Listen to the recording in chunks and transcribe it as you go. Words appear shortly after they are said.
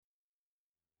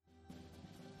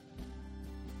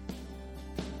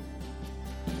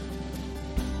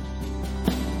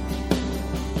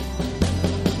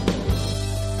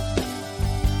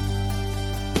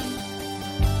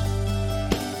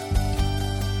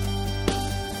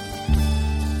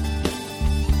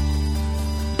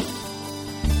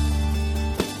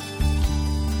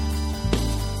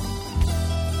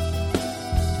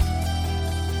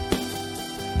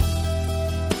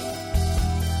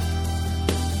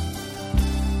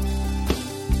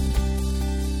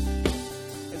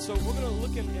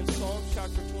looking in Psalms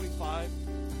chapter 25.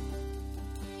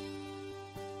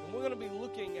 And we're going to be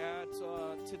looking at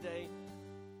today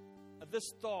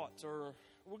this thought, or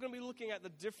we're going to be looking at the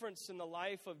difference in the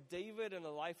life of David and the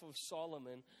life of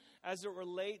Solomon as it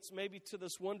relates maybe to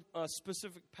this one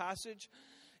specific passage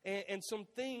and some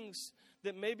things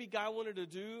that maybe God wanted to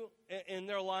do in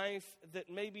their life that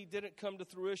maybe didn't come to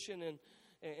fruition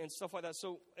and stuff like that.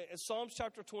 So in Psalms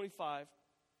chapter 25,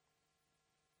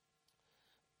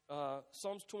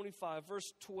 Psalms 25,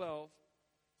 verse 12,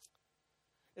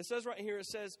 it says right here, it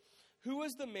says, "Who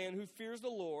is the man who fears the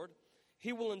Lord?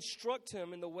 He will instruct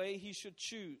him in the way he should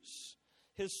choose.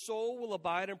 His soul will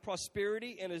abide in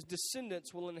prosperity, and his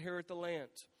descendants will inherit the land."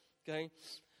 Okay?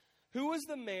 Who is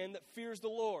the man that fears the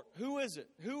Lord? Who is it?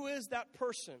 Who is that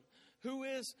person? Who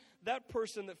is that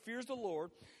person that fears the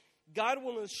Lord? God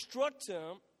will instruct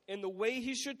him in the way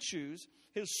he should choose.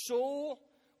 His soul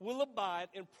will abide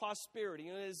in prosperity.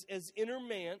 And his inner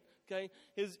man, okay,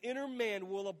 his inner man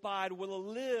will abide, will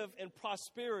live in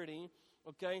prosperity,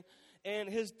 okay, and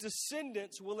his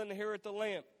descendants will inherit the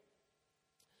land.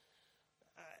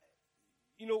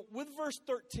 With verse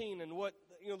 13 and what,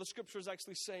 the scripture is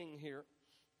actually saying here,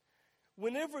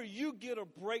 whenever you get a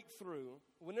breakthrough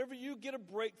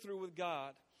with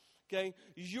God, okay,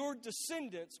 your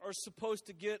descendants are supposed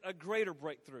to get a greater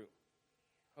breakthrough,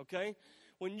 okay?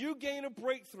 When you gain a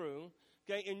breakthrough,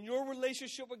 okay, in your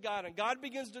relationship with God, and God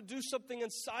begins to do something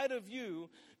inside of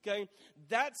you, okay,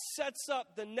 that sets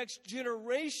up the next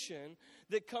generation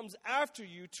that comes after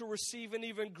you to receive an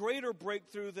even greater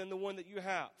breakthrough than the one that you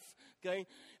have, okay?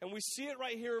 And we see it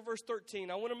right here in verse 13.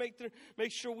 I want to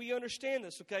make sure we understand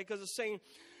this, okay, because it's saying,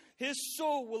 his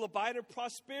soul will abide in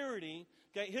prosperity,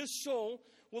 okay, his soul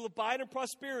will abide in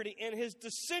prosperity, and his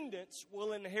descendants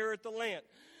will inherit the land.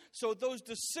 So those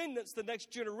descendants, the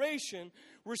next generation,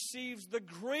 receives the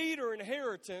greater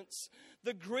inheritance,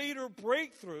 the greater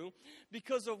breakthrough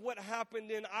because of what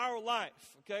happened in our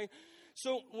life, okay?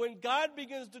 So when God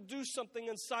begins to do something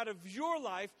inside of your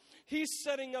life, he's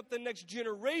setting up the next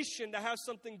generation to have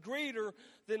something greater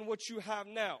than what you have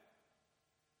now,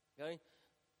 okay?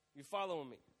 You following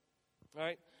me, all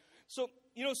right? So,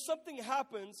 something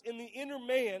happens in the inner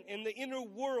man, in the inner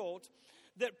world,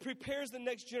 that prepares the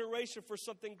next generation for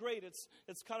something great.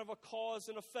 It's kind of a cause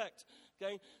and effect,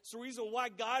 okay? It's the reason why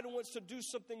God wants to do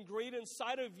something great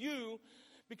inside of you,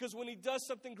 because when he does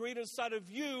something great inside of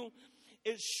you,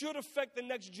 it should affect the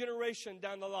next generation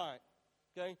down the line,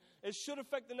 okay? It should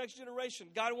affect the next generation.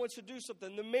 God wants to do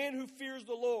something. The man who fears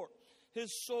the Lord,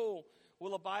 his soul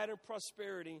will abide in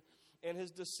prosperity, and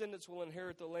his descendants will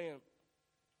inherit the land.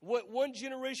 What one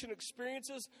generation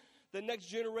experiences, the next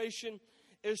generation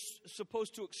is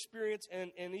supposed to experience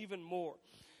and even more.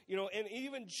 And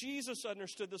even Jesus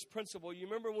understood this principle. You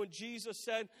remember when Jesus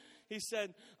said, he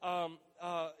said, in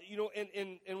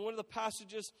one of the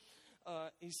passages,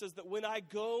 he says that when I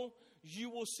go, you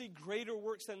will see greater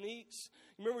works than these.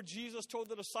 Remember Jesus told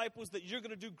the disciples that you're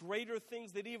going to do greater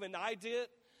things than even I did.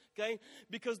 Okay,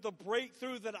 because the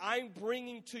breakthrough that I'm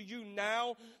bringing to you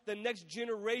now, the next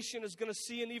generation is going to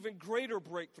see an even greater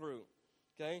breakthrough.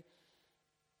 Okay,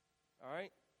 all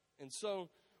right, and so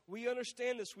we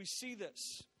understand this, we see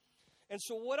this, and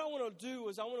so what I want to do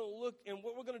is I want to look, and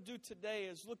what we're going to do today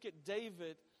is look at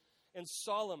David and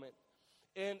Solomon,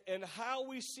 and how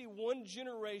we see one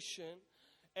generation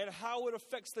and how it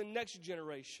affects the next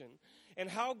generation, and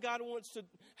how God wants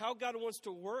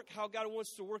to work, how God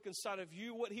wants to work inside of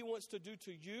you, what he wants to do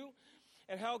to you,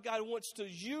 and how God wants to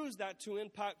use that to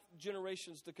impact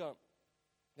generations to come.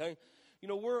 Okay?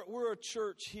 We're a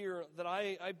church here that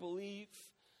I believe,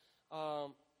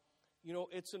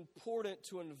 it's important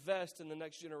to invest in the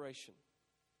next generation.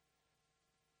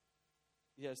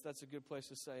 Yes, that's a good place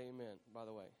to say amen, by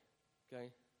the way.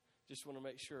 Okay? Just want to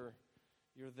make sure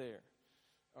you're there.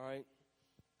 All right?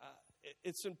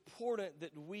 It's important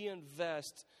that we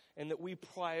invest and that we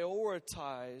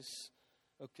prioritize,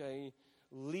 okay,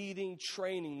 leading,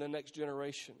 training the next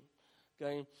generation.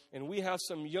 Okay? And we have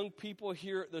some young people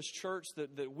here at this church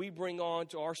that we bring on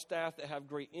to our staff that have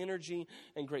great energy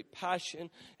and great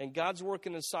passion. And God's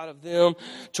working inside of them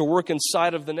to work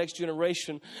inside of the next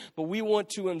generation. But we want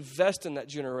to invest in that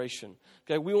generation.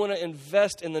 Okay? We want to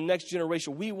invest in the next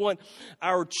generation. We want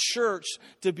our church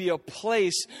to be a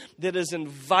place that is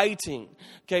inviting.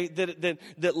 Okay?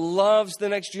 That loves the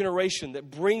next generation. That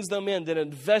brings them in. That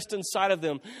invests inside of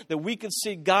them. That we can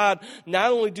see God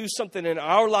not only do something in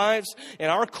our lives, in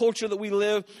our culture that we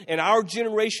live, in our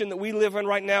generation that we live in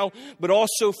right now, but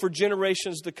also for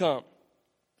generations to come.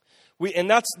 And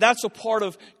that's a part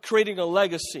of creating a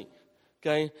legacy.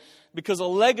 Okay? Because a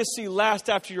legacy lasts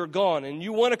after you're gone. And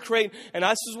you want to create, and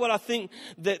this is what I think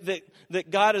that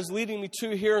God is leading me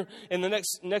to here in the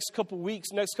next couple weeks,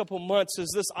 next couple months,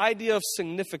 is this idea of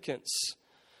significance.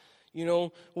 You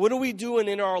know, what are we doing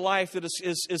in our life that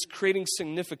is creating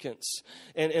significance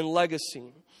and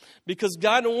legacy? Because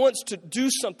God wants to do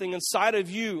something inside of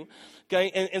you,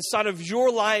 okay, and inside of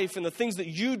your life and the things that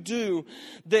you do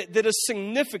that is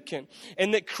significant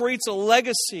and that creates a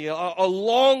legacy, a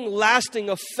long-lasting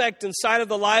effect inside of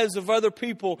the lives of other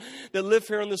people that live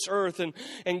here on this earth.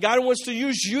 And God wants to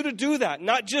use you to do that,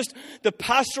 not just the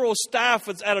pastoral staff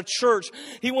at a church.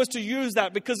 He wants to use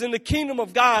that because in the kingdom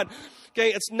of God,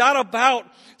 okay, it's not about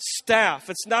staff.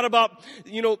 It's not about,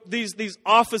 you know, these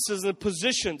offices and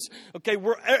positions. Okay,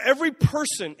 every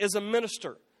person is a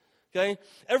minister. Okay,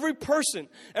 every person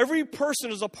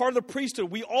is a part of the priesthood.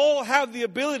 We all have the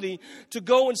ability to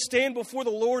go and stand before the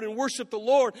Lord and worship the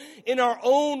Lord in our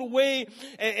own way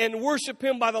and worship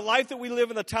Him by the life that we live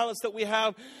and the talents that we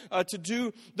have to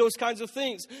do those kinds of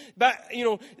things. Back, you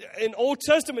know, in Old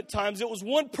Testament times, it was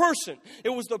one person. It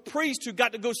was the priest who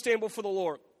got to go stand before the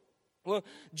Lord. Well,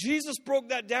 Jesus broke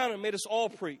that down and made us all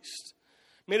priests,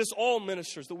 made us all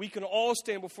ministers, that we can all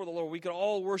stand before the Lord. We can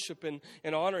all worship and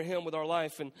honor Him with our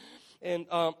life. And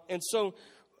so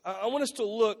I want us to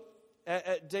look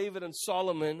at David and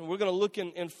Solomon. We're going to look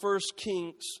in 1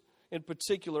 Kings in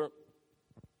particular.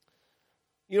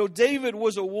 You know, David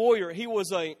was a warrior. He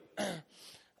was a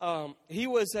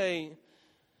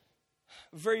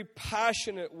very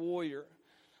passionate warrior.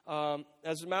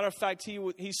 As a matter of fact,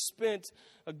 he spent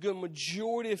a good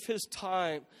majority of his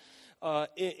time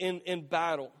in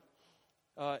battle,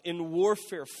 in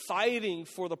warfare, fighting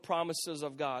for the promises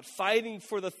of God, fighting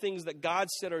for the things that God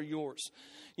said are yours.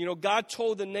 You know, God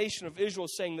told the nation of Israel,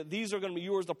 saying that these are going to be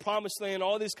yours, the promised land,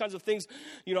 all these kinds of things.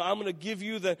 You know, I'm going to give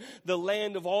you the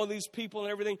land of all these people and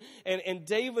everything. And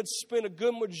David spent a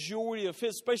good majority of his,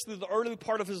 especially the early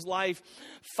part of his life,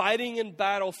 fighting in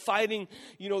battle, fighting,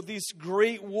 you know, these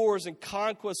great wars and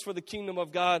conquests for the kingdom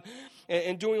of God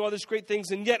and doing all these great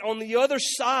things. And yet on the other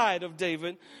side of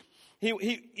David, he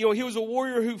was a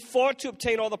warrior who fought to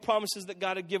obtain all the promises that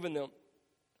God had given them.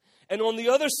 And on the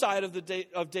other side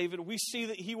of David, we see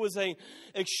that he was an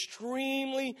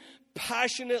extremely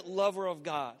passionate lover of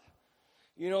God.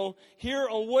 You know, here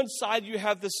on one side you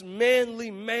have this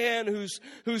manly man who's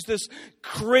this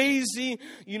crazy,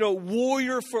 you know,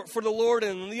 warrior for the Lord.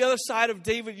 And on the other side of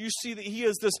David, you see that he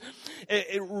is this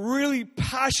a really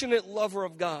passionate lover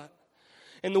of God.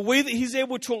 And the way that he's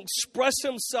able to express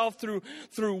himself through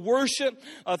worship,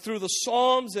 through the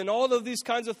Psalms and all of these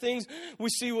kinds of things. We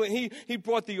see when he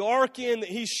brought the ark in, that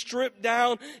he stripped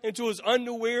down into his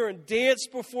underwear and danced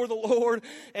before the Lord.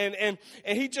 And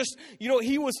he just, you know,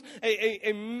 he was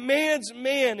a man's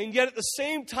man. And yet at the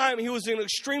same time, he was an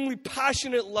extremely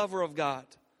passionate lover of God.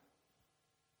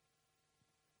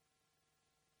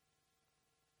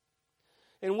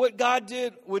 And what God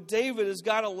did with David is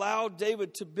God allowed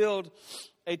David to build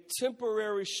a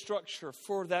temporary structure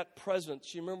for that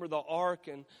presence. You remember the ark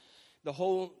and the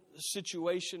whole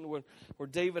situation where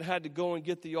David had to go and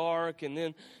get the ark, and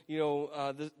then, you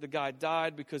know, the guy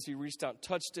died because he reached out and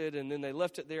touched it, and then they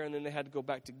left it there, and then they had to go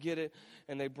back to get it,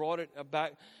 and they brought it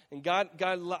back. And God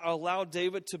allowed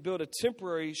David to build a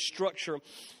temporary structure.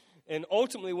 And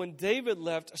ultimately, when David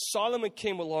left, Solomon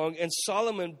came along, and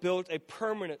Solomon built a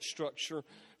permanent structure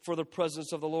for the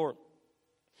presence of the Lord.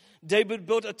 David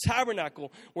built a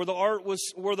tabernacle where the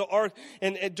ark,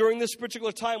 and during this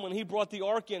particular time when he brought the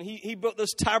ark in, he built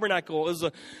this tabernacle as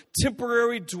a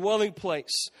temporary dwelling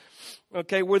place,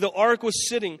 okay, where the ark was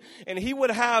sitting. And he would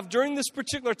have, during this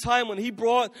particular time when he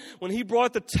brought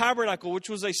the tabernacle, which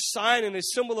was a sign and a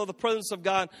symbol of the presence of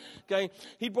God, okay,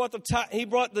 he brought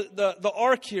the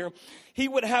ark here. He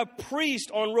would have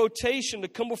priests on rotation to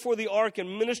come before the ark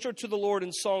and minister to the Lord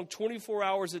in song 24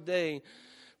 hours a day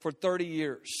for 30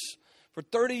 years. For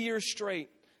 30 years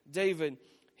straight, David,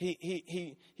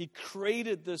 he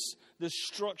created this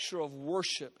structure of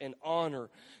worship and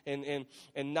honor and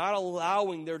not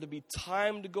allowing there to be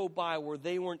time to go by where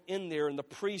they weren't in there and the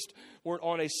priests weren't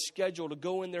on a schedule to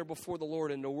go in there before the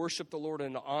Lord and to worship the Lord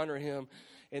and to honor Him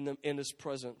in His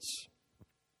presence.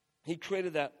 He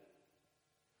created that.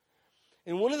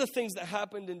 And one of the things that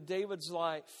happened in David's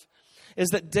life is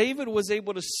that David was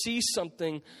able to see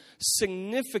something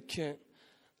significant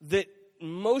that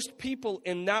most people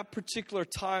in that particular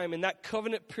time, in that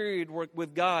covenant period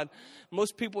with God,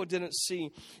 most people didn't see.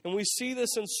 And we see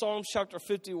this in Psalms chapter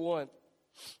 51.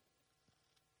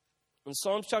 In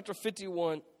Psalms chapter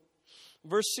 51,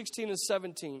 verse 16 and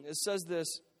 17, it says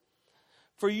this,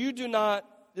 "For you do not,"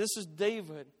 this is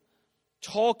David,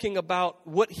 talking about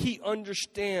what he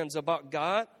understands about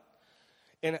God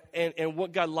and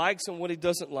what God likes and what he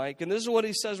doesn't like. And this is what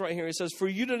he says right here. He says, "For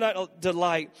you do not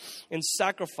delight in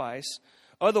sacrifice,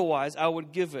 otherwise I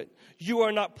would give it. You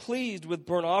are not pleased with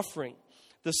burnt offering.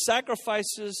 The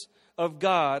sacrifices of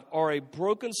God are a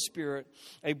broken spirit,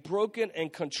 a broken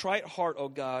and contrite heart, O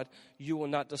God, you will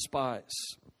not despise."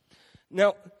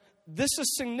 Now, this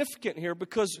is significant here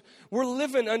because we're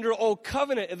living under old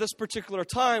covenant at this particular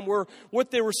time where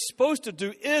what they were supposed to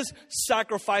do is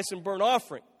sacrifice and burnt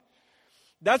offering.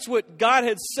 That's what God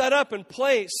had set up in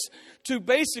place to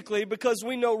basically, because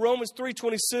we know Romans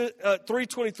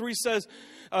 3:23 says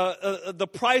the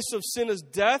price of sin is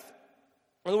death.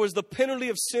 In other words, the penalty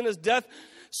of sin is death.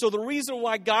 So the reason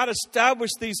why God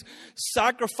established these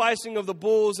sacrificing of the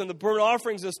bulls and the burnt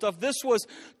offerings and stuff, this was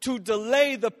to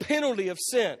delay the penalty of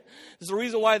sin. This is the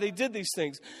reason why they did these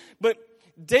things. But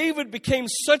David became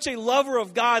such a lover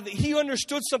of God that he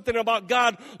understood something about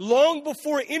God long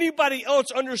before anybody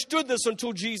else understood this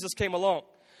until Jesus came along.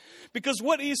 Because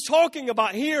what he's talking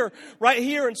about here, right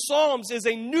here in Psalms, is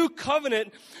a new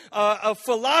covenant, a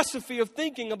philosophy of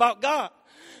thinking about God.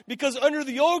 Because under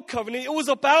the old covenant, it was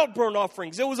about burnt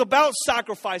offerings. It was about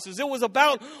sacrifices. It was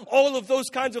about all of those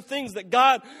kinds of things that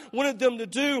God wanted them to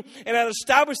do and had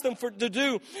established them to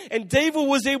do. And David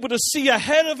was able to see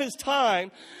ahead of his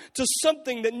time to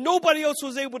something that nobody else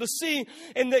was able to see,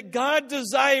 and that God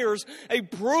desires a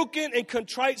broken and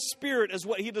contrite spirit is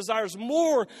what he desires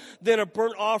more than a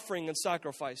burnt offering and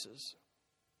sacrifices.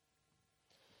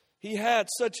 He had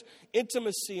such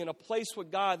intimacy in a place with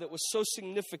God that was so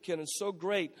significant and so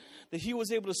great that he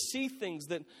was able to see things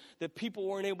that people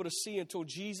weren't able to see until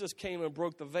Jesus came and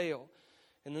broke the veil.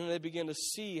 And then they began to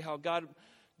see how God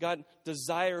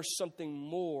desires something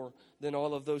more than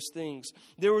all of those things.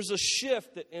 There was a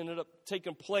shift that ended up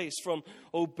taking place from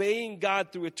obeying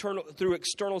God through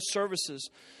external services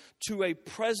to a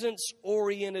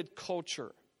presence-oriented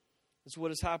culture. That's what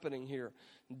is happening here.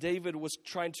 David was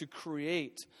trying to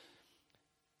create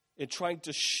and trying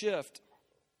to shift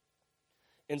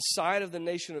inside of the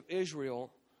nation of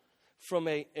Israel from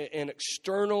an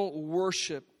external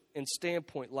worship and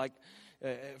standpoint, like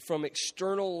from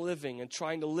external living and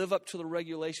trying to live up to the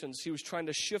regulations. He was trying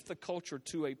to shift the culture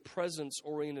to a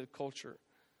presence-oriented culture.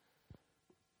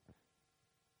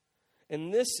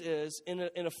 And this is, in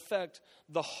effect,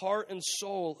 the heart and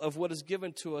soul of what is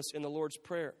given to us in the Lord's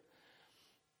Prayer.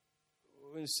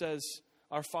 When it says,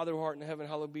 "Our Father who art in heaven,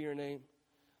 hallowed be your name.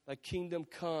 Thy kingdom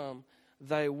come,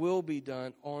 thy will be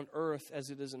done on earth as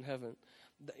it is in heaven."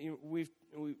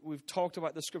 We've talked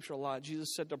about the scripture a lot.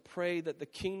 Jesus said to pray that the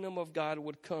kingdom of God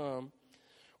would come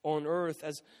on earth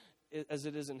as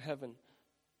it is in heaven.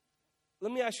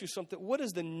 Let me ask you something. What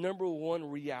is the number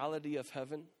one reality of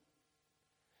heaven?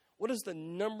 What is the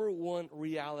number one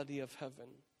reality of heaven?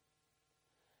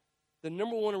 The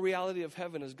number one reality of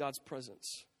heaven is God's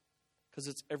presence, because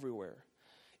it's everywhere.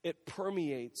 It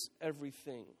permeates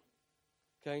everything.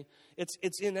 Okay?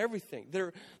 It's in everything.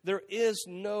 There is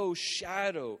no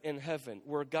shadow in heaven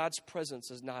where God's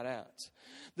presence is not at.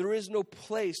 There is no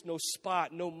place, no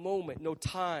spot, no moment, no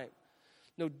time,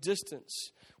 no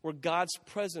distance where God's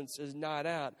presence is not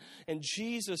at. And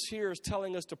Jesus here is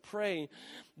telling us to pray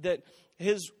that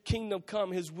his kingdom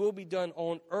come, his will be done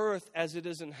on earth as it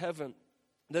is in heaven.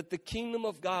 That the kingdom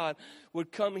of God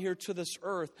would come here to this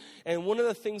earth. And one of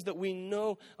the things that we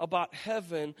know about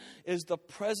heaven is the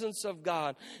presence of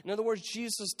God. In other words,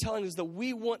 Jesus is telling us that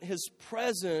we want his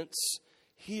presence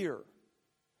here.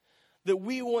 That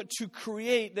we want to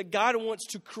create, that God wants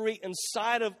to create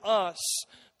inside of us,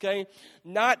 okay?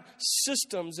 Not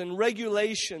systems and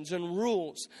regulations and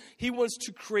rules. He wants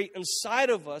to create inside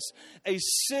of us a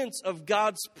sense of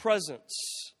God's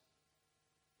presence.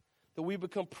 That we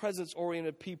become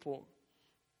presence-oriented people.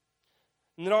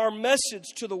 And that our message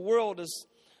to the world is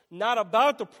not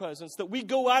about the presence. That we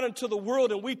go out into the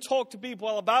world and we talk to people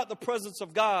about the presence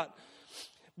of God.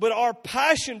 But our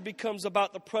passion becomes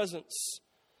about the presence.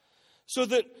 So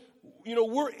that,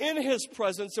 we're in his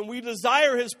presence and we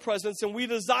desire his presence and we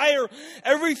desire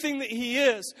everything that he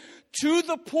is. To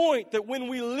the point that when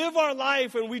we live our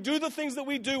life and we do the things that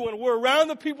we do and we're around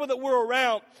the people that we're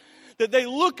around, that they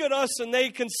look at us and they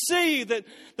can see that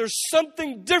there's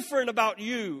something different about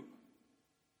you.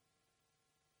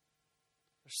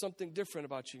 There's something different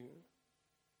about you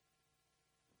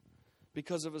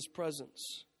because of his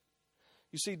presence.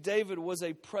 You see, David was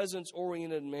a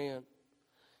presence-oriented man.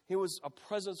 He was a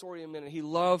presence-oriented man. He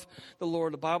loved the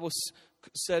Lord. The Bible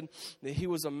said that he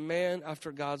was a man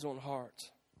after God's own heart.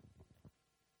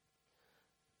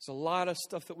 There's a lot of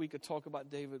stuff that we could talk about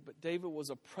David, but David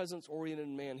was a presence-oriented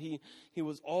man. He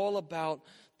was all about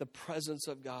the presence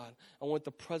of God. I want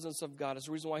the presence of God. It's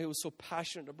the reason why he was so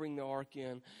passionate to bring the ark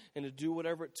in and to do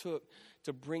whatever it took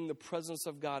to bring the presence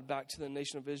of God back to the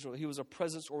nation of Israel. He was a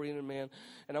presence-oriented man.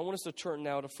 And I want us to turn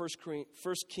now to 1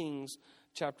 Kings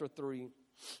chapter 3.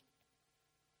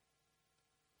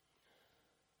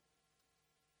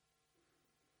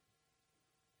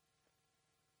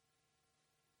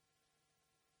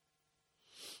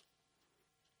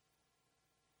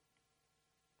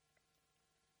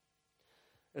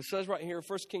 It says right here,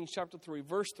 1 Kings chapter 3,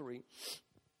 verse 3.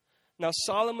 Now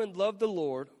Solomon loved the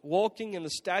Lord, walking in the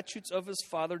statutes of his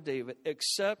father David,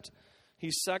 except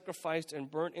he sacrificed and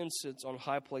burnt incense on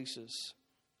high places.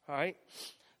 All right?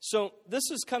 So this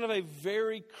is kind of a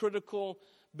very critical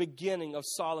beginning of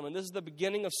Solomon. This is the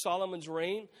beginning of Solomon's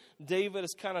reign. David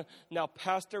has kind of now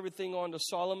passed everything on to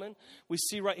Solomon. We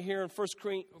see right here in 1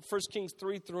 Kings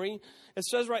 3:3. It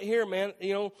says right here, man,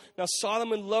 now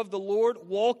Solomon loved the Lord,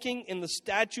 walking in the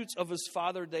statutes of his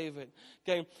father David.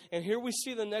 Okay, and here we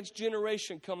see the next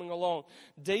generation coming along.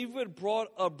 David brought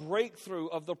a breakthrough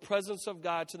of the presence of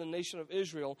God to the nation of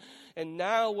Israel. And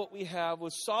now what we have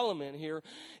with Solomon here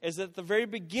is that at the very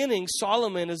beginning,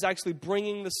 Solomon is actually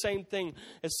bringing the same thing.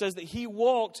 It says that he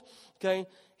walked,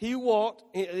 he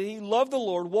loved the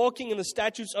Lord, walking in the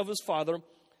statutes of his father,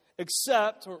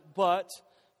 but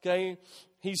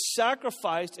he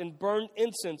sacrificed and burned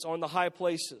incense on the high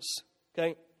places.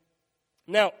 Okay,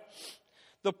 now,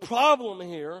 the problem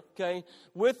here,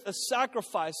 with the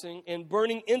sacrificing and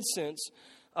burning incense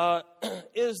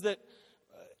is that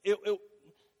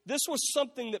this was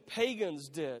something that pagans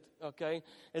did,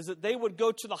 is that they would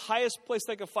go to the highest place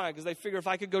they could find, because they figure if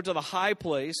I could go to the high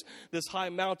place, this high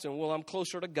mountain, well, I'm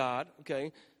closer to God,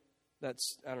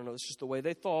 That's, I don't know, it's just the way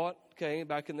they thought,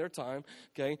 back in their time,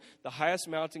 The highest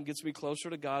mountain gets me closer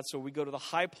to God, so we go to the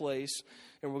high place,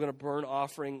 and we're going to burn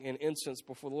offering and incense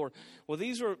before the Lord. Well,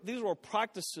 these were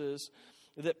practices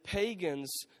that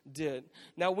pagans did.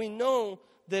 Now, we know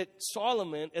that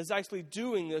Solomon is actually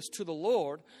doing this to the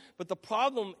Lord, but the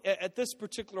problem at this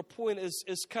particular point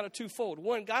is kind of twofold.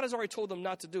 One, God has already told them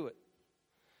not to do it.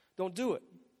 Don't do it.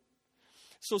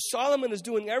 So Solomon is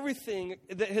doing everything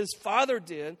that his father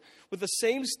did with the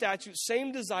same statutes,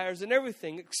 same desires and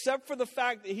everything, except for the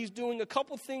fact that he's doing a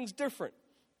couple things different.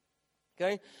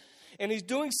 And he's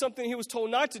doing something he was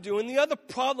told not to do. And the other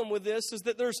problem with this is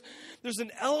that there's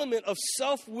an element of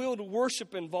self-willed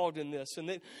worship involved in this. And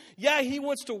that, he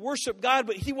wants to worship God,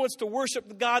 but he wants to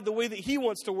worship God the way that he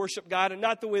wants to worship God and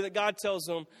not the way that God tells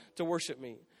him to worship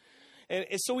me. And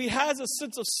so he has a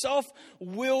sense of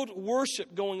self-willed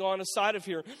worship going on inside of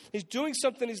here. He's doing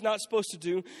something he's not supposed to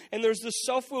do. And there's this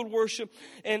self-willed worship.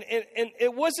 And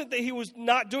it wasn't that he was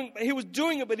not doing it. He was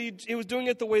doing it, but he was doing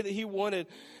it the way that he wanted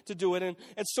to do it. And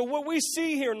so what we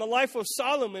see here in the life of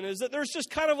Solomon is that there's just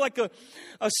kind of like a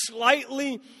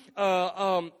slightly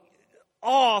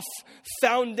off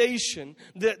foundation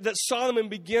that Solomon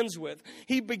begins with.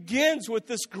 He begins with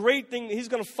this great thing that he's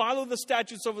going to follow the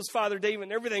statutes of his father David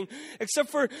and everything,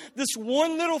 except for this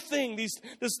one little thing,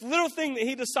 this little thing that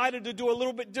he decided to do a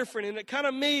little bit different, and it kind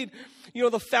of made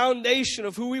the foundation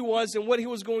of who he was and what he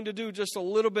was going to do just a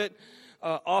little bit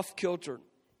off kilter.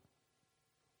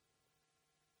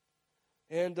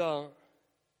 And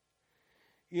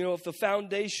if the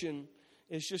foundation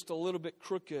is just a little bit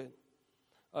crooked,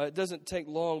 it doesn't take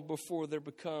long before there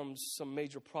becomes some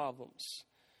major problems,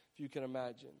 if you can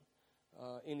imagine.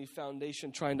 Any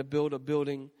foundation trying to build a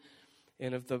building,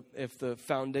 and if the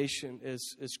foundation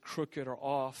is crooked or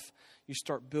off, you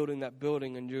start building that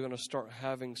building, and you're going to start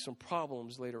having some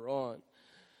problems later on.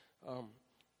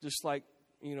 Just like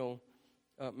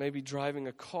maybe driving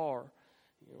a car,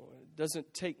 it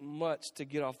doesn't take much to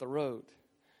get off the road.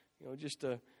 Just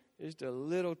a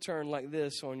little turn like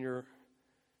this on your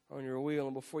wheel,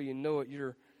 and before you know it,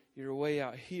 you're way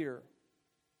out here.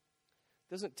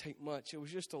 It doesn't take much. It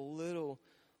was just a little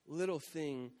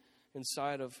thing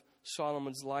inside of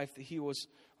Solomon's life that he was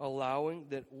allowing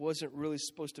that wasn't really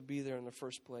supposed to be there in the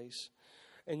first place.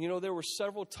 And there were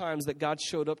several times that God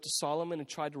showed up to Solomon and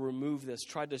tried to remove this,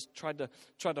 tried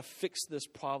to fix this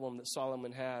problem that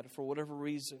Solomon had for whatever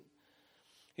reason.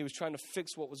 He was trying to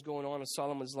fix what was going on in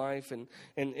Solomon's life,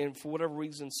 and for whatever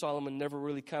reason, Solomon never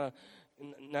really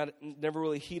never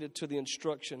really heeded to the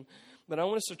instruction. But I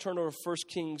want us to turn over to 1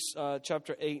 Kings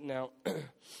chapter 8 now.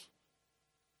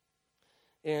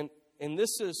 And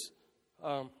this is,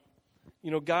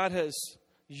 God has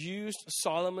used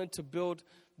Solomon to build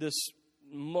this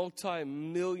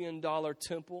multi-million-dollar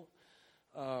temple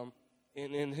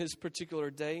in his particular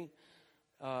day.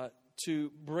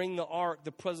 to bring the ark,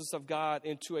 the presence of God,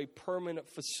 into a permanent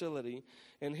facility.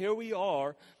 And here we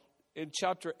are in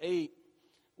chapter 8,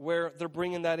 where they're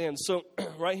bringing that in. So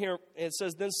right here, it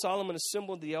says, Then Solomon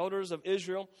assembled the elders of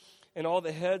Israel and all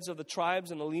the heads of the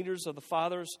tribes and the leaders of the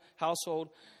father's household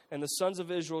and the sons of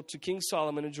Israel to King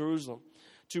Solomon in Jerusalem,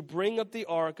 to bring up the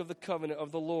ark of the covenant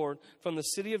of the Lord from the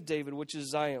city of David, which is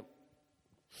Zion.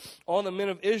 All the men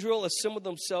of Israel assembled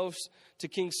themselves to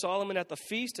King Solomon at the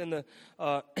feast in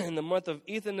the month of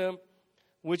Ethanim,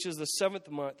 which is the 7th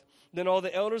month. Then all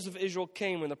the elders of Israel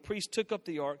came, and the priests took up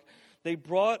the ark. They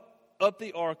brought up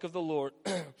the ark of the Lord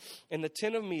and the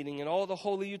tent of meeting and all the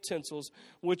holy utensils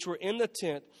which were in the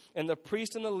tent, and the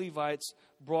priests and the Levites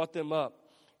brought them up.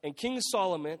 And King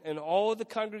Solomon and all the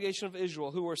congregation of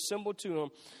Israel who were assembled to him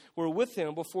were with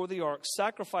him before the ark,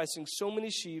 sacrificing so many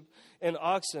sheep and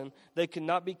oxen they could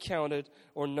not be counted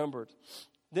or numbered.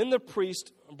 Then the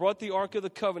priest brought the ark of the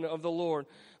covenant of the Lord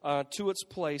to its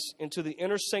place into the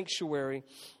inner sanctuary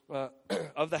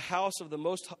of the house of the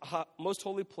most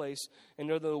holy place, and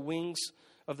near the wings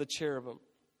of the cherubim.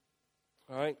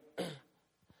 All right.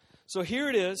 So here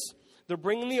it is. They're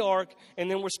bringing the ark,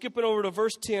 and then we're skipping over to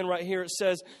verse 10 right here. It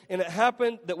says, And it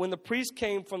happened that when the priest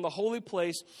came from the holy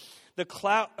place, the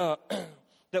cloud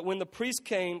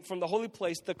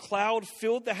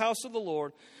filled the house of the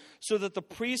Lord, so that the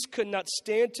priest could not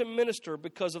stand to minister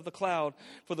because of the cloud,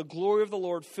 for the glory of the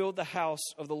Lord filled the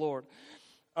house of the Lord.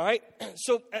 All right,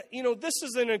 so, this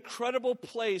is an incredible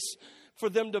place for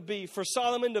them to be, for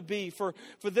Solomon to be, for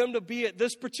them to be at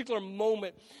this particular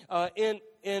moment in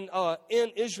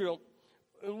Israel.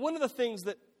 And one of the things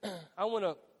that I want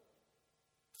to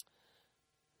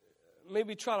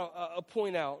maybe try to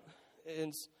point out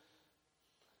is,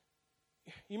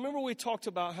 you remember we talked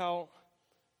about how,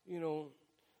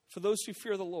 for those who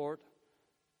fear the Lord,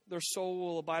 their soul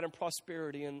will abide in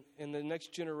prosperity, and the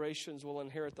next generations will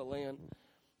inherit the land.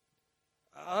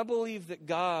 I believe that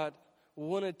God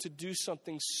wanted to do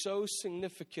something so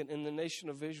significant in the nation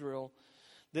of Israel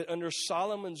that under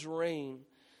Solomon's reign,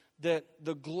 that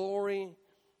the glory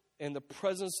and the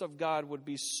presence of God would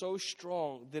be so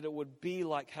strong that it would be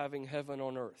like having heaven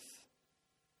on earth.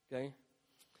 Okay?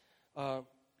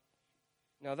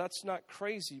 Now that's not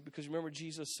crazy, because remember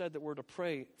Jesus said that we're to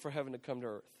pray for heaven to come to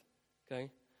earth.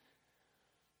 Okay?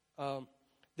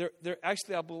 There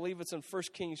actually, I believe it's in 1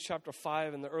 Kings chapter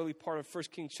 5, in the early part of 1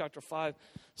 Kings chapter 5,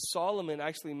 Solomon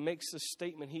actually makes this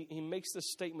statement. He makes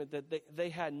this statement that they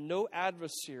had no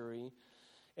adversary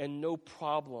and no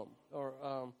problem.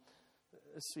 Or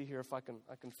let's see here if I can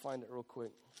find it real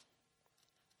quick.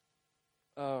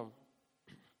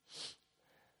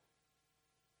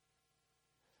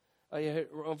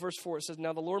 Verse 4, it says,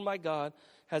 Now the Lord my God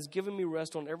has given me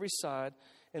rest on every side,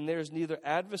 and there is neither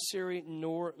adversary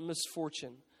nor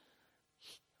misfortune.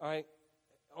 All right,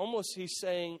 almost he's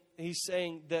saying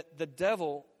that the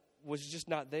devil was just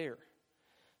not there.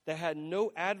 They had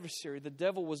no adversary. The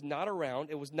devil was not around.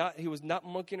 He was not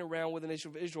monkeying around with the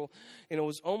nation of Israel. And it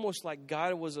was almost like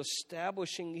God was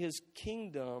establishing his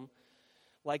kingdom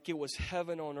like it was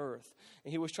heaven on earth.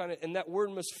 And he was trying to, and that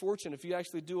word misfortune, if you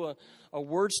actually do a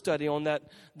word study on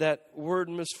that word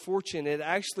misfortune, it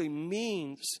actually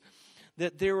means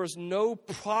that there was no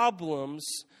problems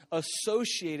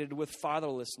associated with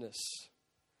fatherlessness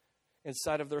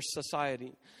inside of their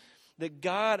society. That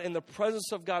God and the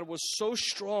presence of God was so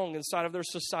strong inside of their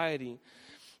society,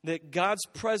 that God's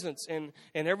presence and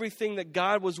everything that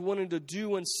God was wanting to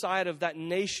do inside of that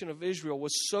nation of Israel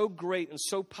was so great and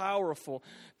so powerful,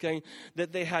 okay,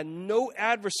 that they had no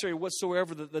adversary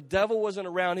whatsoever, that the devil wasn't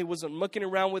around. He wasn't mucking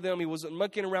around with them. He wasn't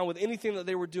mucking around with anything that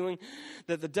they were doing,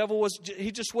 that the devil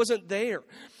he just wasn't there.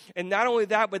 And not only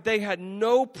that, but they had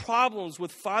no problems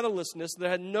with fatherlessness. They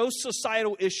had no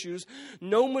societal issues,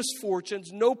 no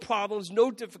misfortunes, no problems, no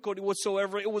difficulty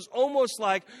whatsoever. It was almost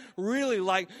like, really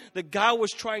like that God was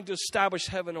trying to establish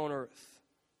heaven on earth.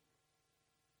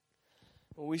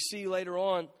 Well, we see later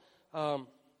on,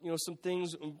 some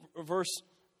things, verse,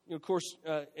 of course,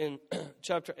 in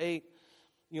chapter 8,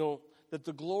 that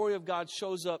the glory of God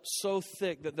shows up so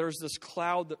thick that there's this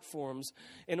cloud that forms.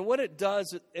 And what it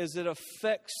does is it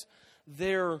affects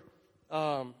their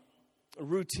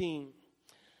routine.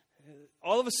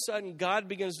 All of a sudden, God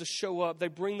begins to show up. They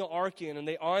bring the ark in, and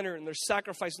they honor, and they're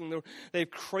sacrificing.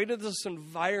 They've created this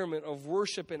environment of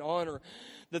worship and honor,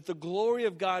 that the glory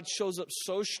of God shows up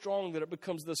so strong that it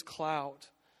becomes this cloud.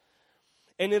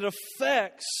 And it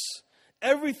affects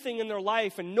everything in their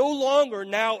life, and no longer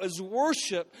now is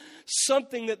worship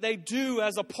something that they do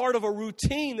as a part of a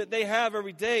routine that they have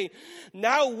every day.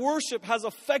 Now worship has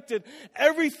affected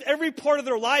every part of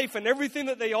their life and everything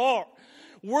that they are.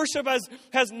 Worship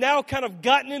has now kind of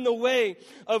gotten in the way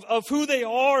of who they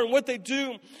are and what they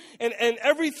do. And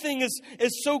everything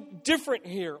is so different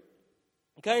here.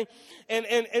 Okay?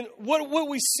 And what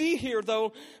we see here,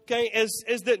 though, okay,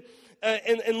 is that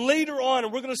and later on,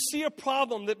 we're going to see a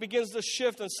problem that begins to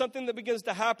shift and something that begins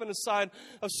to happen inside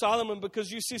of Solomon,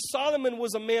 because you see, Solomon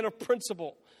was a man of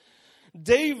principle.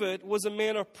 David was a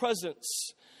man of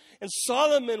presence. And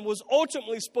Solomon was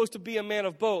ultimately supposed to be a man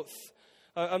of both,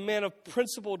 a man of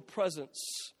principled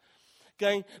presence.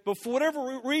 Okay? But for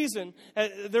whatever reason,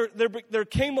 there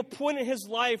came a point in his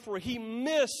life where he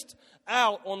missed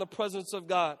out on the presence of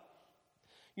God.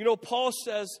 You know, Paul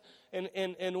says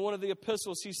in one of the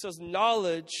epistles, he says,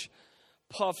 knowledge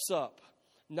puffs up.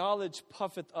 Knowledge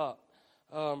puffeth up.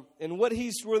 And what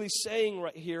he's really saying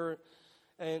right here,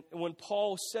 and when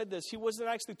Paul said this, he wasn't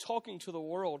actually talking to the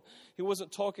world. He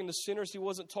wasn't talking to sinners. He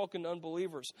wasn't talking to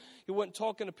unbelievers. He wasn't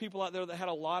talking to people out there that had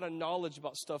a lot of knowledge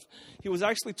about stuff. He was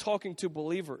actually talking to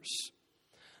believers.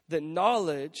 That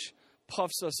knowledge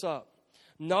puffs us up.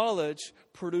 Knowledge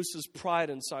produces pride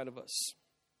inside of us.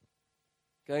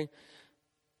 Okay?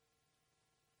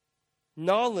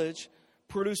 Knowledge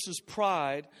produces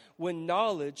pride when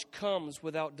knowledge comes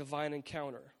without divine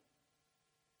encounter.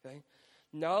 Okay?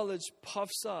 Knowledge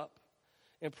puffs up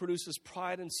and produces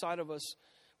pride inside of us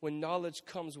when knowledge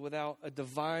comes without a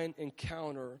divine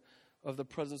encounter of the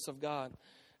presence of God.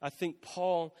 I think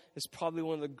Paul is probably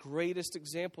one of the greatest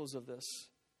examples of this.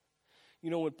 You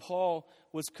know, when Paul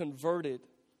was converted,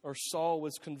 or Saul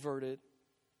was converted,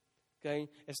 okay,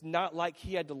 it's not like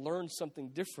he had to learn something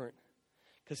different,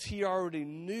 because he already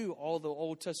knew all the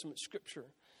Old Testament scripture.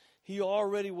 He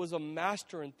already was a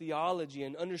master in theology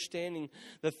and understanding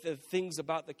the things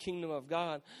about the kingdom of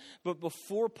God. But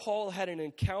before Paul had an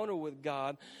encounter with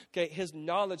God, okay, his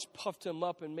knowledge puffed him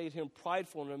up and made him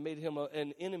prideful and made him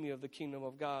an enemy of the kingdom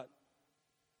of God.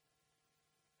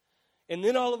 And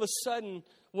then all of a sudden,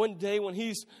 one day when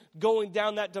he's going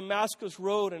down that Damascus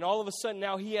road, and all of a sudden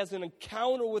now he has an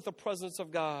encounter with the presence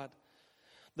of God.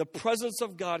 The presence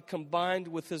of God combined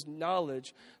with his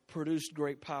knowledge produced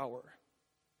great power.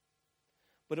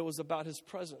 But it was about his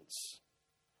presence.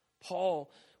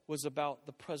 Paul was about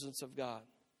the presence of God.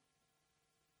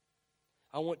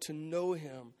 I want to know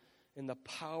him in the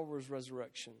power of his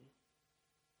resurrection.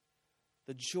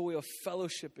 The joy of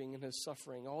fellowshipping in his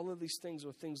suffering. All of these things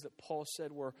were things that Paul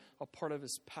said were a part of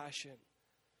his passion.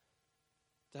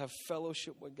 To have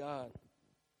fellowship with God.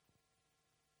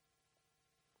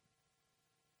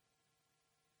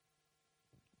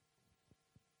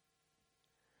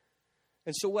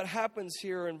 And so what happens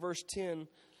here in verse 10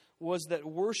 was that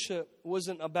worship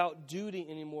wasn't about duty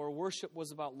anymore. Worship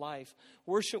was about life.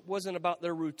 Worship wasn't about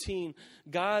their routine.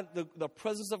 God, the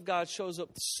presence of God shows up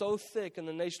so thick in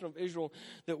the nation of Israel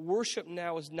that worship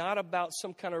now is not about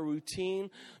some kind of routine,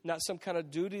 not some kind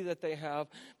of duty that they have,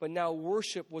 but now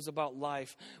worship was about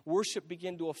life. Worship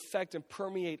began to affect and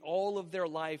permeate all of their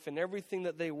life and everything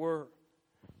that they were.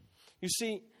 You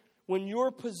see, when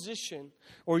your position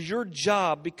or your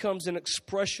job becomes an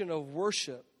expression of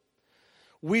worship,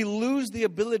 we lose the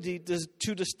ability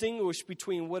to distinguish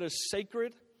between what is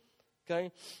sacred,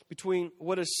 okay, between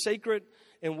what is sacred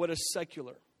and what is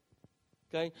secular.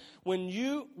 Okay? When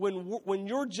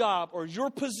your job or your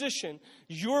position,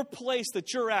 your place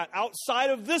that you're at, outside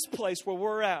of this place where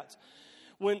we're at,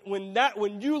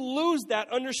 when you lose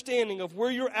that understanding of where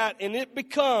you're at, and it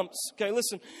becomes, okay,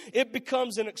 listen, it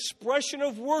becomes an expression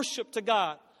of worship to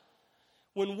God.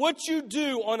 When what you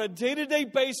do on a day-to-day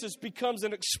basis becomes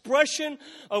an expression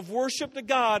of worship to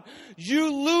God,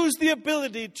 you lose the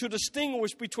ability to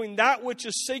distinguish between that which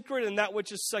is sacred and that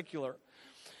which is secular.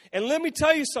 And let me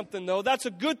tell you something, though. That's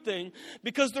a good thing,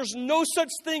 because there's no such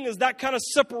thing as that kind of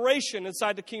separation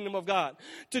inside the kingdom of God.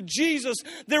 To Jesus,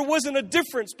 there wasn't a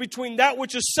difference between that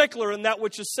which is secular and that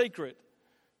which is sacred.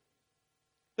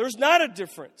 There's not a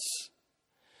difference.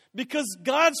 Because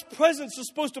God's presence is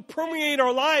supposed to permeate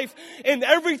our life in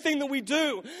everything that we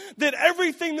do. That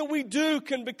everything that we do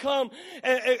can become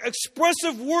an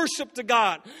expressive worship to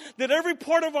God. That every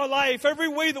part of our life, every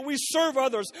way that we serve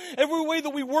others, every way that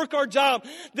we work our job,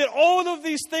 that all of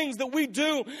these things that we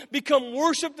do become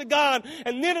worship to God.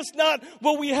 And then it's not,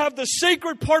 well, we have the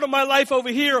sacred part of my life over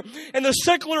here and the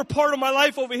secular part of my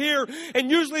life over here, and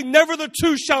usually never the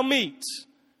two shall meet.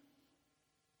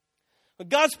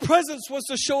 God's presence wants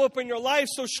to show up in your life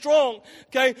so strong,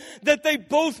 okay, that they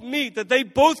both meet, that they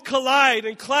both collide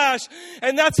and clash.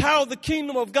 And that's how the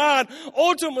kingdom of God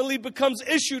ultimately becomes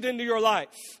issued into your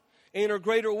life in a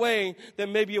greater way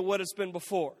than maybe what it's been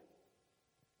before.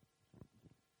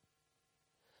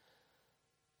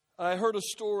 I heard a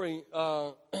story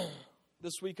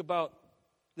this week about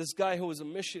this guy who was a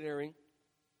missionary.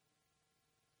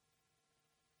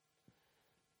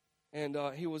 And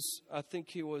I think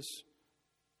he was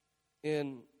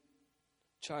in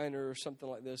China or something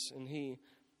like this,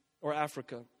 or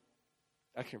Africa.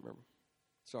 I can't remember.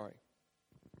 Sorry.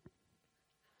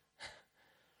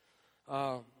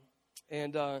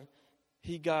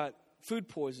 He got food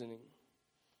poisoning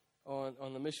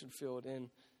on the mission field, and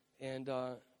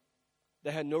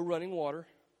they had no running water,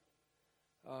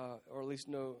 or at least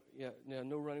no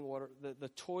running water. The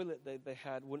toilet they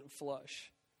had wouldn't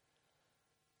flush,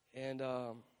 and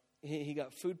he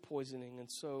got food poisoning,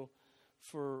 and so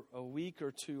for a week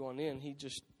or two on end, he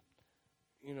just,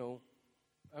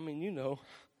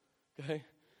 okay.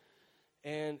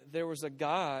 And there was a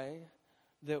guy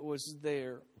that was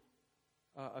there,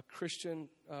 a Christian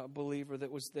believer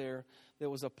that was there, that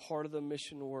was a part of the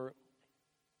mission work,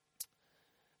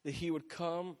 that he would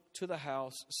come to the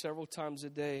house several times a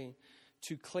day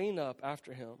to clean up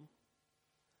after him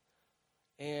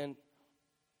and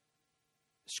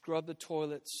scrub the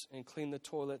toilets and clean the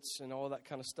toilets and all that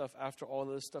kind of stuff after all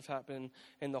of this stuff happened.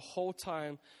 And the whole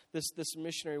time, this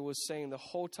missionary was saying, the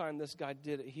whole time this guy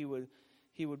did it, he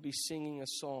would be singing a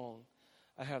song,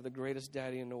 "I have the greatest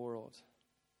daddy in the world."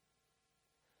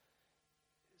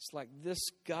 It's like this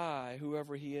guy,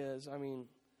 whoever he is,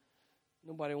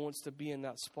 nobody wants to be in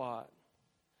that spot.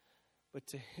 But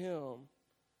to him,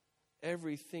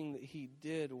 everything that he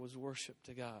did was worship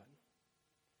to God.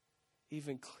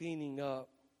 Even cleaning up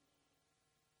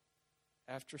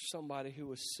after somebody who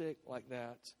was sick like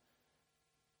that,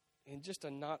 in just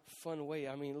a not fun way.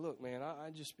 Look, man, I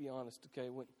just be honest, okay?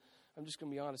 I'm just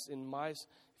going to be honest.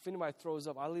 If anybody throws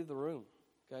up, I leave the room,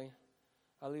 okay?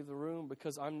 I leave the room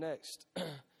because I'm next.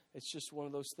 It's just one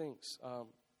of those things.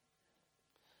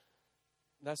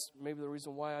 That's maybe the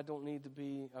reason why I don't need to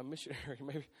be a missionary.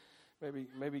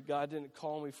 Maybe God didn't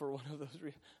call me for one of those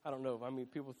reasons. I don't know.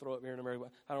 People throw up here in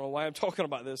America. I don't know why I'm talking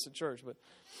about this in church, but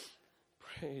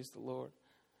praise the Lord.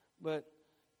 But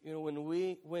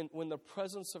when the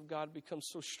presence of God becomes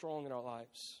so strong in our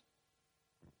lives,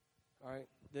 all right,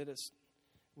 that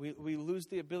we lose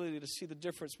the ability to see the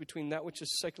difference between that which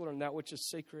is secular and that which is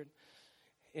sacred.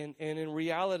 And in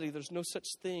reality, there's no such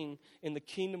thing in the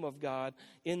kingdom of God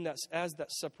as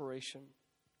that separation.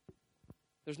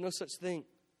 There's no such thing.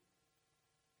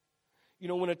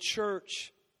 When a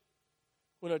church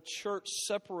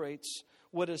separates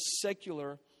what is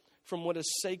secular from what is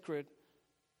sacred,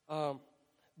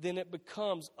 then it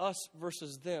becomes us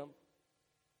versus them.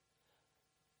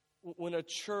 When a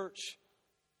church,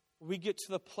 we get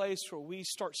to the place where we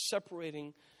start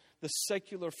separating the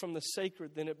secular from the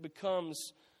sacred, then it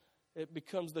becomes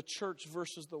the church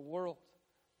versus the world.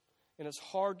 And it's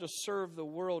hard to serve the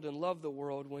world and love the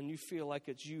world when you feel like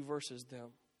it's you versus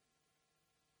them.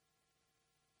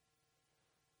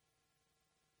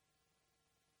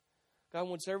 God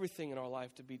wants everything in our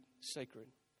life to be sacred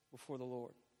before the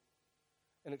Lord.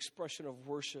 An expression of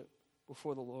worship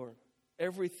before the Lord.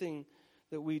 Everything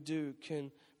that we do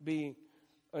can be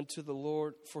unto the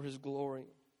Lord for His glory.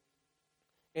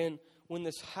 And when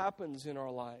this happens in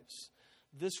our lives,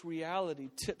 this reality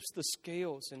tips the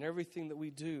scales in everything that we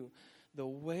do. The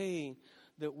way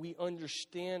that we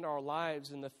understand our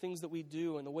lives and the things that we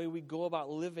do and the way we go about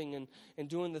living and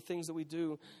doing the things that we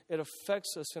do, it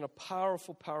affects us in a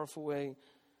powerful, powerful way.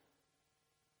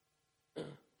 I'm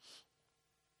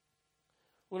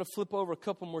going to flip over a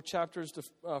couple more chapters to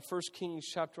 1 Kings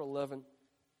chapter 11.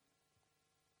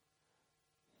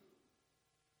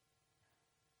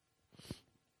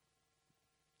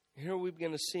 Here we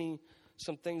begin to see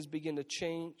some things begin to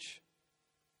change.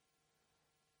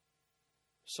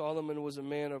 Solomon was a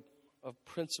man of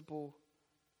principle.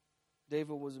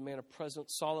 David was a man of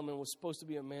presence. Solomon was supposed to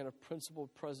be a man of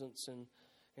principled presence, and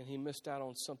he missed out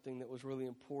on something that was really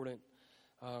important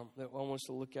that I want us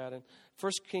to look at. In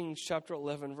 1 Kings chapter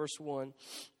 11, verse 1,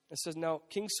 it says, "Now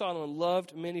King Solomon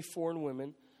loved many foreign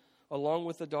women, along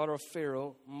with the daughter of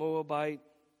Pharaoh, Moabite,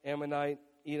 Ammonite,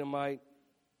 Edomite,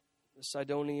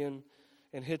 Sidonian,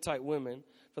 and Hittite women,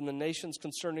 from the nations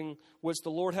concerning which the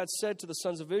Lord had said to the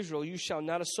sons of Israel, you shall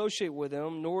not associate with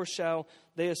them, nor shall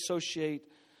they associate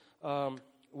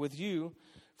with you,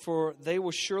 for they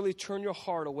will surely turn your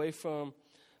heart away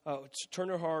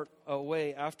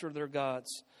after their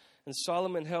gods. And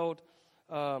Solomon held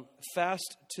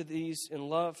fast to these in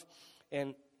love,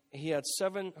 and he had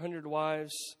 700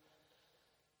 wives."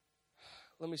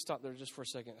 Let me stop there just for a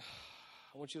second.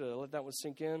 I want you to let that one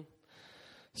sink in.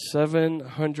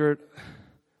 700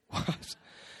 wives.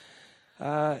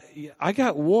 I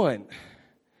got one,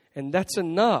 and that's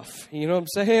enough. You know what I'm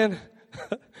saying?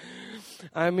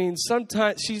 I mean,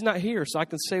 sometimes she's not here, so I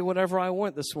can say whatever I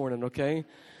want this morning, okay?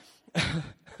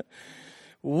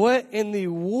 What in the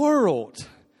world?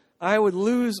 I would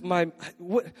lose my...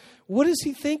 What is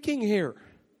he thinking here?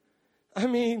 I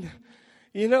mean,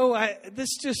 this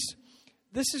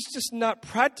is just not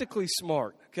practically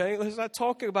smart, okay? Let's not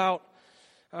talk about,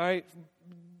 all right,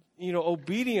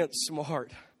 obedience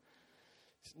smart.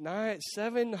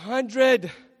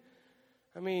 700.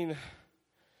 I mean,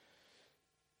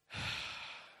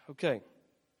 okay.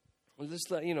 Well, just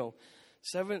let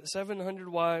 700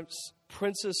 wives,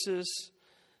 princesses,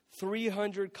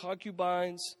 300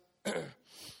 concubines,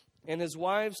 and his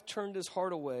wives turned his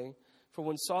heart away. For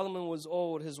when Solomon was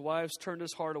old, his wives turned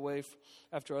his heart away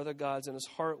after other gods, and his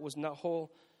heart was not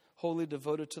wholly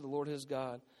devoted to the Lord his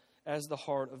God, as the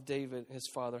heart of David his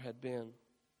father had been.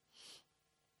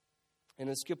 And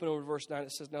then skipping over to verse 9,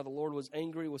 it says, Now the Lord was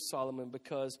angry with Solomon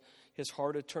because his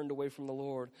heart had turned away from the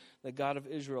Lord, the God of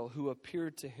Israel, who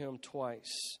appeared to him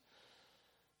twice.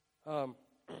 God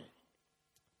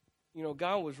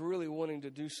was really wanting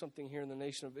to do something here in the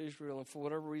nation of Israel, and for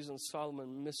whatever reason,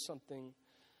 Solomon missed something.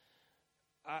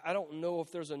 I don't know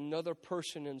if there's another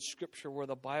person in Scripture where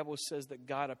the Bible says that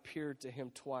God appeared to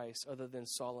him twice other than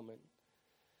Solomon.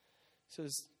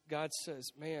 God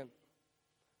says, man,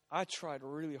 I tried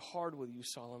really hard with you,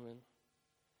 Solomon,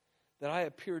 that I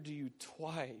appeared to you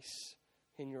twice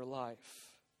in your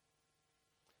life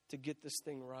to get this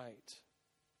thing right.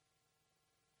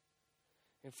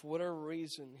 And for whatever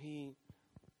reason, he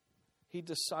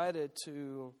decided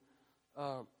to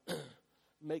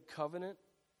make covenant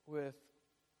with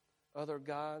other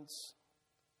gods,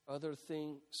 other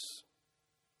things.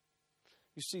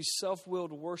 You see,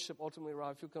 self-willed worship ultimately,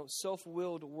 Rob, if you come,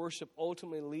 self-willed worship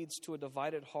ultimately leads to a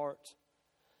divided heart.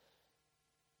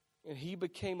 And he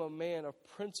became a man of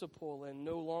principle, and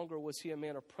no longer was he a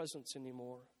man of presence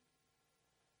anymore.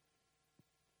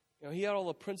 He had all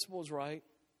the principles right.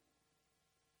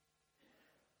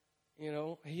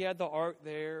 He had the ark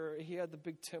there. He had the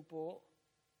big temple.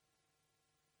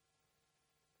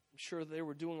 I'm sure they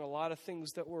were doing a lot of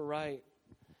things that were right.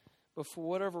 But for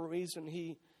whatever reason,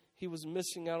 he was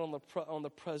missing out on the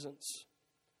presence,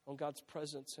 on God's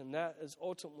presence. And that is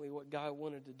ultimately what God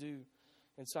wanted to do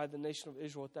inside the nation of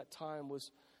Israel at that time, was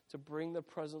to bring the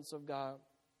presence of God.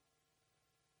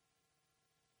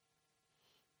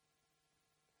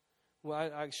 Well,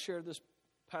 I shared this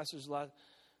passage last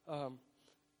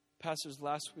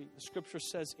week. The Scripture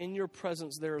says, in your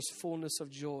presence there is fullness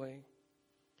of joy.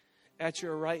 At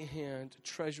your right hand,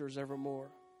 treasures evermore.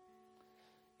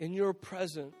 In your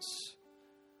presence,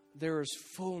 there is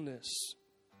fullness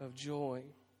of joy.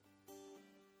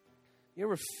 You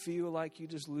ever feel like you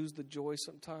just lose the joy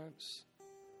sometimes?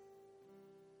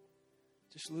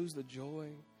 Just lose the joy.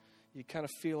 You kind of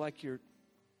feel like you're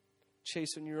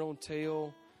chasing your own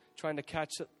tail, trying to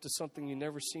catch up to something you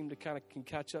never seem to can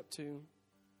catch up to.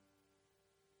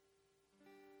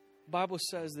 The Bible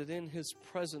says that in his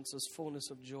presence is fullness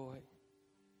of joy.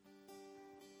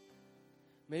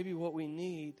 Maybe what we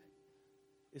need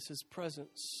is his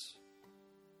presence.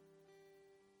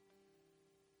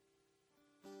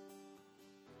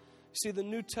 See, the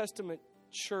New Testament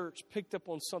church picked up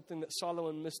on something that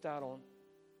Solomon missed out on.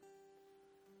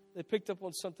 They picked up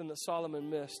on something that Solomon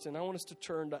missed. And I want us to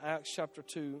turn to Acts chapter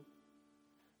 2.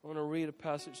 I want to read a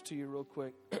passage to you real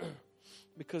quick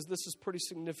because this is pretty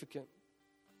significant.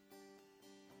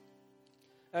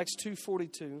 Acts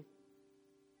 2:42.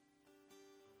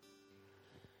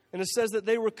 And it says that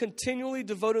they were continually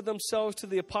devoted themselves to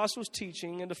the apostles'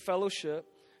 teaching and to fellowship,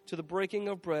 to the breaking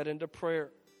of bread and to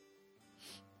prayer.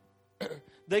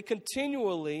 They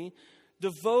continually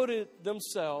devoted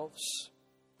themselves.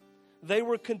 They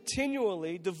were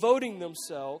continually devoting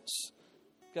themselves.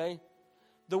 Okay?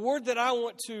 The word that I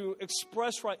want to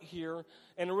express right here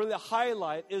and really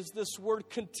highlight is this word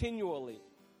continually.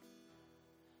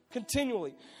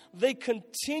 Continually. They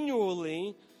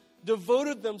continually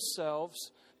devoted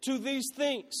themselves to these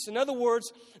things. In other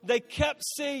words, they kept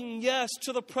saying yes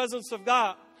to the presence of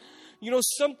God.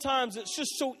 Sometimes it's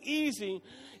just so easy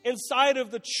inside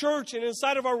of the church and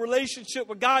inside of our relationship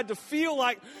with God to feel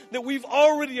like that we've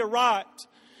already arrived.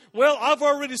 Well, I've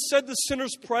already said the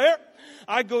sinner's prayer.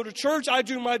 I go to church, I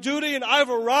do my duty, and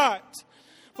I've arrived.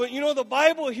 But the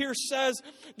Bible here says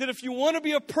that if you want to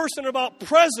be a person about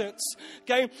presence,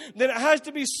 okay, then it has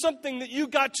to be something that you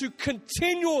got to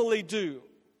continually do.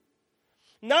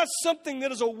 Not something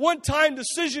that is a one-time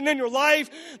decision in your life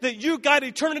that you got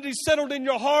eternity settled in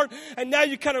your heart and now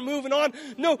you're kind of moving on.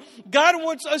 No, God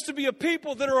wants us to be a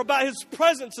people that are about His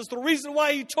presence. It's the reason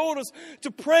why He told us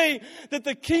to pray that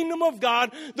the kingdom of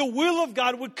God, the will of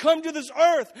God would come to this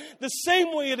earth the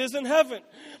same way it is in heaven.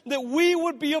 That we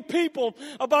would be a people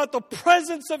about the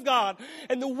presence of God.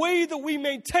 And the way that we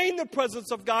maintain the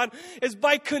presence of God is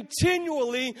by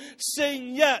continually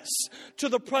saying yes to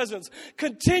the presence.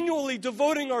 Continually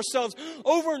devoting ourselves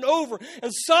over and over.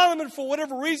 And Solomon, for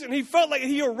whatever reason, he felt like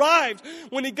he arrived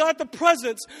when he got the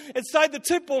presence inside the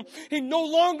temple. He no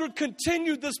longer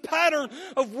continued this pattern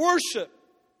of worship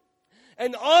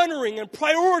and honoring and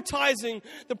prioritizing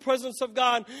the presence of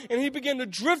God. And he began to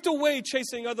drift away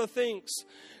chasing other things.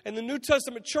 And the New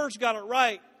Testament church got it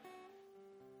right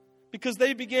because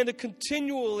they began to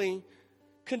continually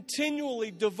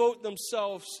devote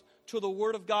themselves to the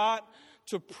Word of God,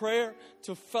 to prayer,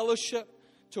 to fellowship,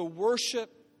 to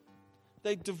worship.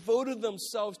 They devoted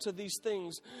themselves to these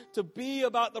things, to be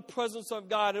about the presence of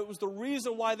God. It was the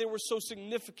reason why they were so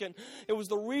significant. It was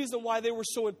the reason why they were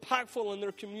so impactful in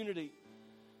their community.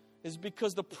 Is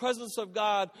because the presence of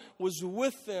God was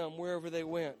with them wherever they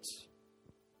went.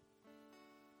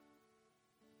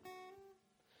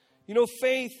 You know,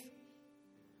 faith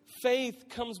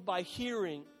comes by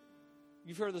hearing.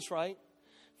 You've heard this, right?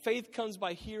 Faith comes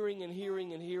by hearing and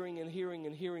hearing and hearing and hearing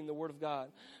and hearing the Word of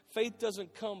God. Faith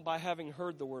doesn't come by having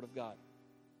heard the Word of God.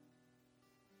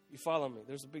 You follow me?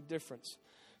 There's a big difference.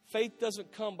 Faith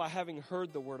doesn't come by having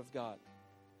heard the Word of God.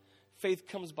 Faith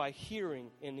comes by hearing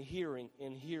and hearing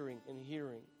and hearing and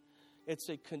hearing. It's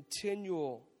a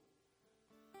continual.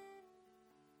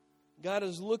 God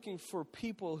is looking for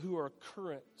people who are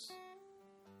current.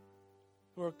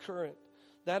 Who are current.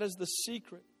 That is the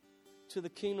secret to the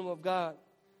kingdom of God.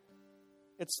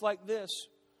 It's like this.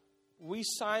 We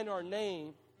sign our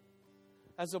name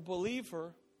as a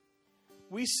believer.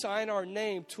 We sign our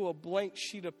name to a blank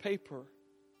sheet of paper.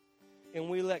 And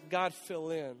we let God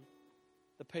fill in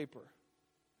the paper.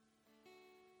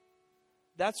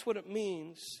 That's what it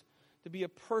means to be a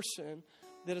person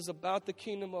that is about the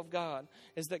kingdom of God.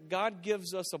 Is that God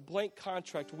gives us a blank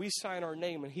contract. We sign our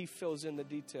name and He fills in the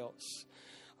details.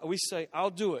 We say,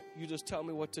 I'll do it. You just tell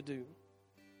me what to do.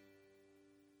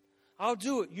 I'll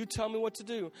do it. You tell me what to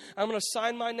do. I'm going to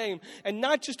sign my name. And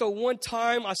not just a one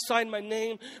time I sign my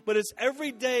name, but it's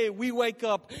every day we wake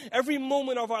up, every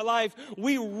moment of our life,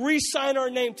 we re-sign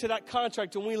our name to that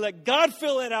contract and we let God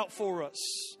fill it out for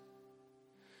us.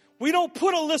 We don't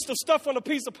put a list of stuff on a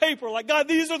piece of paper like, God,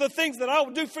 these are the things that I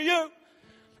will do for you.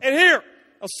 And here,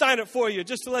 I'll sign it for you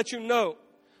just to let you know.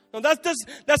 No,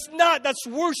 that's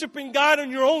worshiping God on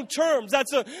your own terms.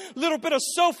 That's a little bit of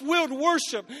self-willed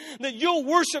worship. That you'll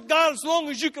worship God as long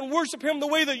as you can worship Him the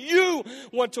way that you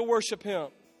want to worship Him.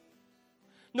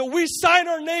 No, we sign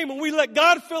our name and we let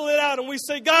God fill it out and we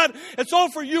say, God, it's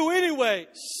all for you anyways.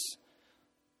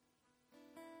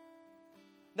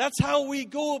 That's how we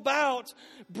go about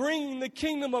bringing the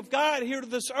kingdom of God here to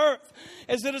this earth.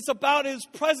 Is that it's about His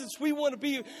presence. We want to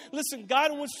be, listen,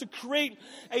 God wants to create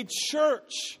a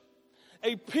church,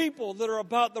 a people that are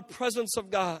about the presence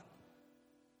of God.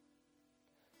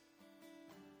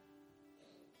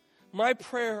 My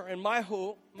prayer and my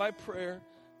hope,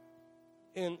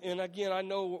 and again, I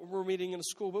know we're meeting in a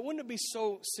school, but wouldn't it be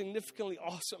so significantly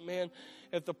awesome, man,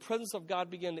 if the presence of God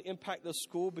began to impact the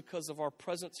school because of our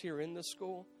presence here in this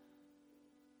school?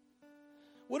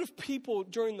 What if people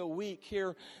during the week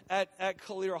here at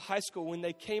Calera High School, when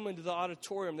they came into the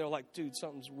auditorium, they're like, dude,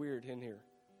 something's weird in here.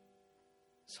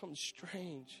 Something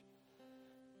strange.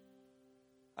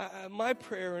 My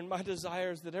prayer and my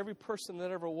desire is that every person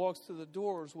that ever walks through the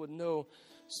doors would know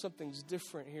something's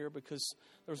different here because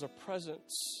there's a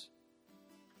presence.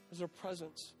 There's a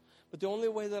presence. But the only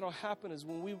way that'll happen is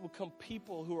when we become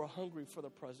people who are hungry for the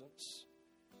presence.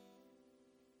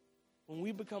 When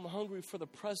we become hungry for the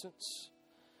presence,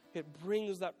 it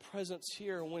brings that presence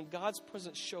here. And when God's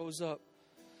presence shows up,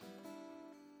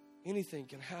 anything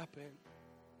can happen.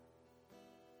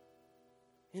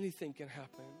 Anything can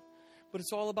happen. But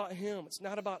it's all about Him. It's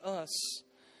not about us.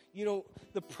 You know,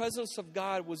 the presence of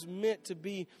God was meant to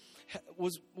be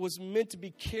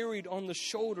carried on the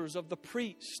shoulders of the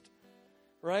priest.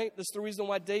 Right? That's the reason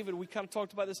why David, we kind of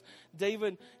talked about this.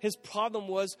 David, his problem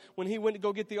was when he went to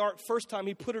go get the ark first time,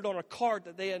 he put it on a cart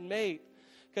that they had made.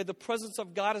 Okay, the presence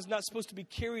of God is not supposed to be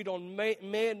carried on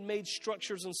man-made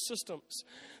structures and systems.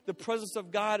 The presence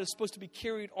of God is supposed to be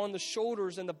carried on the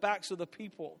shoulders and the backs of the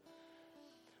people.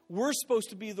 We're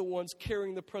supposed to be the ones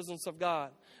carrying the presence of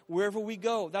God wherever we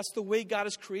go. That's the way God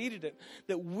has created it,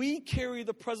 that we carry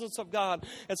the presence of God.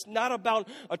 It's not about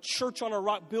a church on a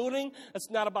rock building. It's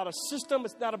not about a system.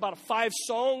 It's not about 5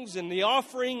 songs and the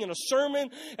offering and a sermon.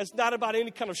 It's not about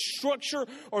any kind of structure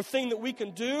or thing that we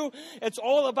can do. It's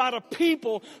all about a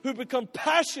people who become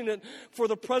passionate for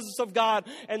the presence of God.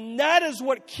 And that is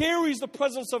what carries the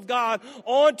presence of God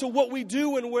on to what we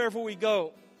do and wherever we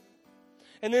go.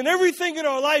 And then everything in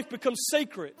our life becomes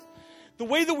sacred. The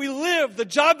way that we live, the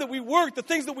job that we work, the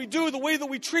things that we do, the way that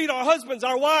we treat our husbands,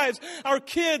 our wives, our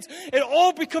kids, it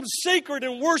all becomes sacred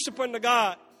and worship unto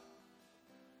God.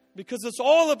 Because it's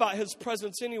all about His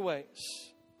presence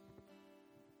anyways.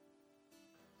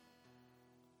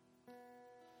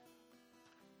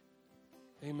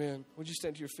 Amen. Would you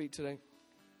stand to your feet today?